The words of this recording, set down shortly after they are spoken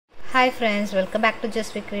Hi friends, welcome back to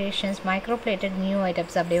Just Creations. Microplated new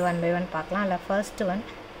items அப்படியே one by one பார்க்கலாம். அதில் first one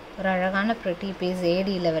ஒரு அழகான ப்ரிட்டி பீஸ்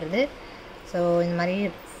ஏடியில் வருது. ஸோ இந்த மாதிரி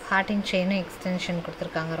ஹார்ட்டின் செயினும் எக்ஸ்டென்ஷன்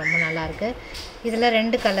கொடுத்துருக்காங்க, ரொம்ப நல்லாயிருக்கு. இதில்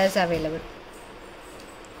 2 colours available.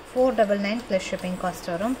 499 plus shipping cost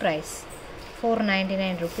வரும். Price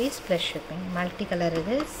 499 rupees plus shipping. Multi colour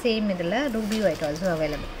இது. சேம் இதில் ரூபி ஒயிட் ஆல்சோ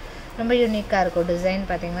அவைலபிள். ரொம்ப யூனிக்காக இருக்கும். டிசைன்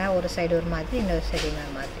பார்த்திங்கன்னா ஒரு சைடு ஒரு மாதிரி, இன்னொரு சைடு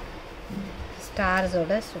இன்னொரு மாதிரி.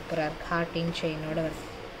 ஸ்டார்ஸோட சூப்பராக இருக்குது. ஹார்ட்டின் செயினோட வருது.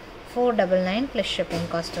 499 ப்ளஸ் ஷிப்பிங்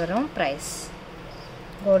காஸ்ட் வரும். ப்ரைஸ்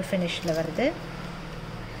கோல்ட் ஃபினிஷில் வருது.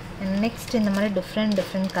 நெக்ஸ்ட் இந்த மாதிரி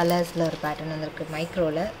டிஃப்ரெண்ட் கலர்ஸில் ஒரு பேட்டர்ன் வந்திருக்கு.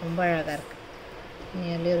 மைக்ரோவில் ரொம்ப அழகாக இருக்குது.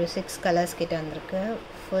 நியர்லி ஒரு 6 கலர்ஸ் கிட்டே வந்திருக்கு.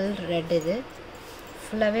 Full red. இது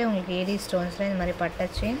ஃபுல்லாகவே உங்களுக்கு ஏடி ஸ்டோன்ஸில் இந்த மாதிரி பட்டை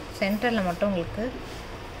செயின், சென்டரில் மட்டும் உங்களுக்கு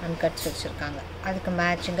அன்கட்ஸ் வச்சுருக்காங்க. அதுக்கு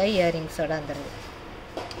மேட்சிங்காக இயரிங்ஸோடு வந்துடுது.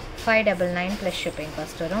 599 ப்ளஸ் ஷிப்பிங்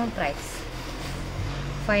காஸ்ட் வரும். Price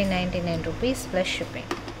 599 rupees plus shipping.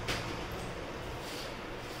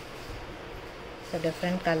 So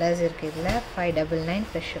different colors இருக்கு இதில். 599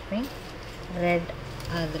 plus shipping. Red,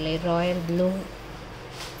 அதில் ராயல் ப்ளூ,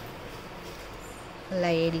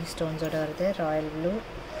 ஃபுல்லாக ஏடி ஸ்டோன்ஸோடு வருது. Royal blue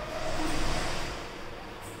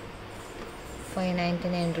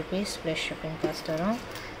 599 rupees plus shipping cost வரும்.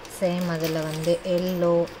 சேம் அதில் வந்து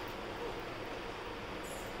எல்லோ,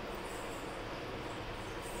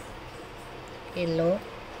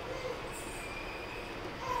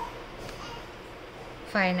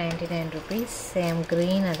 $599 rupees. சேம்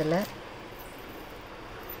green அதில்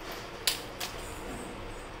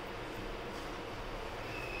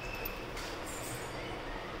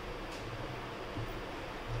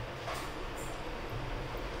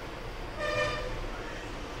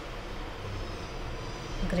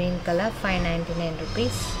green color 599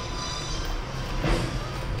 rupees.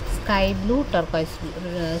 Sky blue, turquoise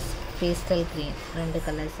blue, pastel green, 2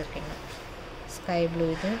 colours இருக்குங்க. ஸ்கை ப்ளூ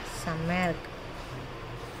இது செம்மையாக இருக்குது.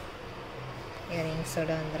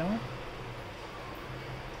 இயரிங்ஸோடு வந்துடும்.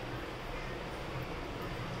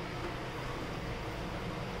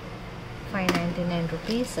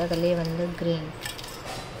 ₹599. அதிலே வந்து க்ரீன்,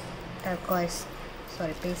 டர்காய்ஸ்,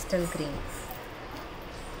 பேஸ்டல் க்ரீன்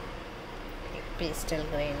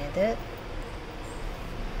இது.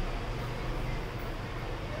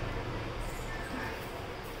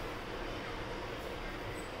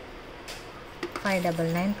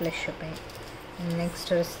 $599 ப்ளஸ் ஷிப்பிங். நெக்ஸ்ட்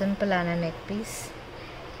ஒரு சிம்பிளான neck piece.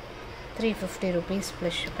 350 rupees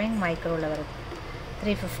plus shipping. மைக்ரோவில் வருது.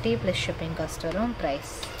 350 ப்ளஸ் ஷிப்பிங் காஸ்ட் வரும்.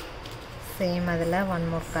 ப்ரைஸ் சேம் அதில் ஒன்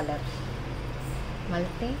மோர் கலர்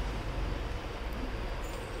மல்டி.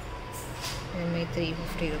 இதுமே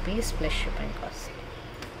 350 rupees plus shipping cost.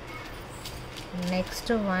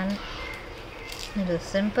 Next one, இது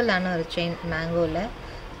சிம்பிளான ஒரு செயின் மேங்கோவில்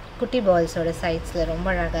குட்டி பால்ஸோட சைட்ஸில் ரொம்ப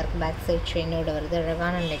அழகாக இருக்குது. பேக் சைட் செயினோடு வருது.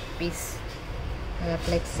 அழகான நெக் பீஸ், நல்லா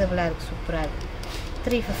ஃப்ளெக்சிபிளாக இருக்குது, சூப்பராக இருக்குது.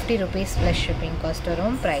 350 rupees ப்ளஸ் ஷிப்பிங் காஸ்ட்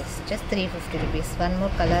வரும். Price just 350 rupees. One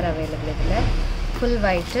more colour available இதில். ஃபுல்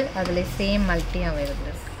ஒயிட்டு, அதில் சேம் மல்ட்டி அவைலபிள்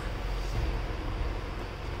இருக்குது.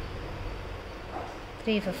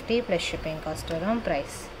 350 ப்ளஸ் ஷிப்பிங் காஸ்ட் வரும்.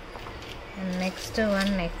 Price. Next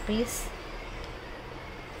one neck piece.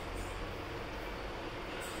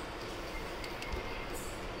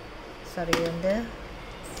 Sorry, இது வந்து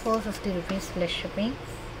 450 rupees plus shipping.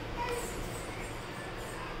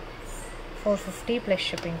 450 plus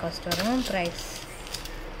shipping cost வரும். Price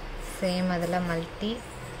same அதில் multi.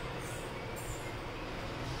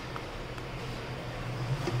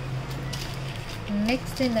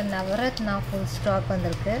 Next இந்த Navratna full stock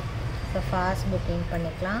வந்திருக்கு. ஸோ ஃபாஸ்ட் புக்கிங்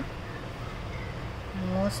பண்ணிக்கலாம்.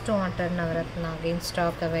 Most wanted Navratna again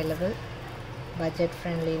stock available. Budget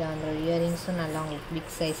ஃப்ரெண்ட்லியில் வந்துடும். இயரிங்ஸும் நல்லா உங்களுக்கு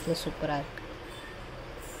பிக் சைஸில் சூப்பராக இருக்குது.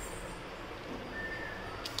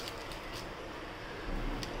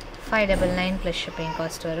 $599 ப்ளஸ் ஷிப்பிங்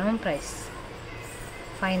காஸ்ட் வரும். Price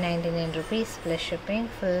 $599 rupees plus shipping.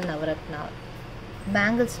 Full Navratna.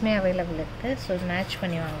 பேங்கிள்ஸுமே available இருக்குது. ஸோ மேட்ச்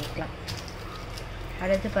பண்ணி வாங்கிக்கலாம்.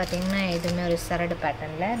 அடுத்து பார்த்திங்கன்னா இதுவுமே ஒரு சரடு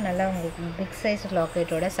பேட்டர்னில் நல்லா உங்களுக்கு பிக் சைஸ்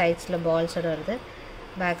லாக்கெட்டோட சைட்ஸில் பால்ஸோடு வருது.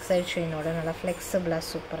 பேக் சைட் செயினோட நல்லா ஃப்ளெக்சிபிளாக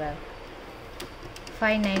சூப்பராக இருக்குது.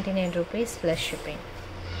 $599 rupees ப்ளஸ் ஷிப்பிங்.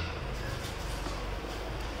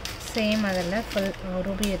 சேம் அதில் full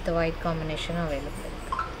Ruby with white காம்பினேஷனும் available இருக்குது.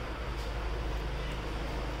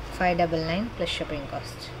 $599 plus shipping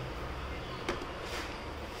cost.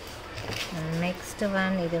 Next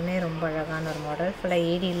one, இதுவுமே ரொம்ப அழகான ஒரு மாடல். ஃபுல்லாக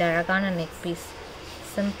ஏடியில் அழகான நெக் பீஸ்,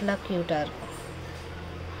 சிம்பிளாக க்யூட்டாக இருக்கும்.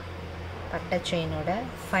 பட்டை செயினோட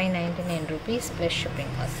 $599 rupees plus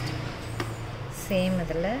shipping cost. Same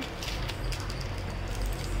இதில்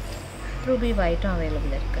ரூபி ஒயிட்டும்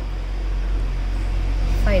அவைலபிள் இருக்குது.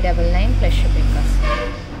 599 ப்ளஸ் ஷிப்பிங் காஸ்ட்.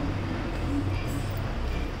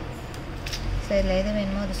 ஸோ இதில் எது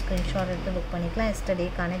வேணுமோ அது ஸ்க்ரீன்ஷாட் எடுத்து புக் பண்ணிக்கலாம்.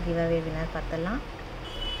 எஸ்டர்டேக்கான கிவ்அவே வின்னர் பார்த்துடலாம்.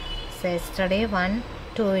 ஸோ எஸ்டர்டே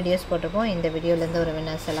 1-2 வீடியோஸ் போட்டிருப்போம். இந்த வீடியோலேருந்து ஒரு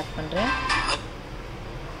வின்னர் செலக்ட் பண்ணுறேன்.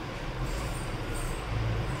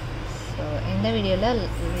 ஸோ எந்த வீடியோவில்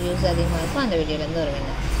வியூஸ் அதிகமாக இருக்கும் அந்த வீடியோலேருந்து ஒரு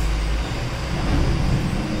வின்னர்.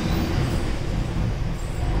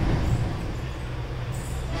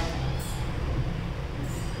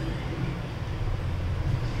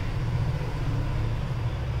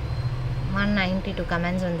 $192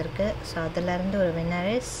 கமெண்ட்ஸ் வந்திருக்கு. ஸோ அதிலேருந்து ஒரு வின்னர்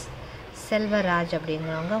இஸ் செல்வராஜ்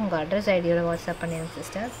அப்படிங்கிறவங்க. உங்கள் அட்ரஸ் ஐடியோட வாட்ஸ்அப் பண்ணிடுங்க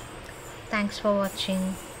சிஸ்டர். தேங்க்ஸ் ஃபார் வாட்சிங்.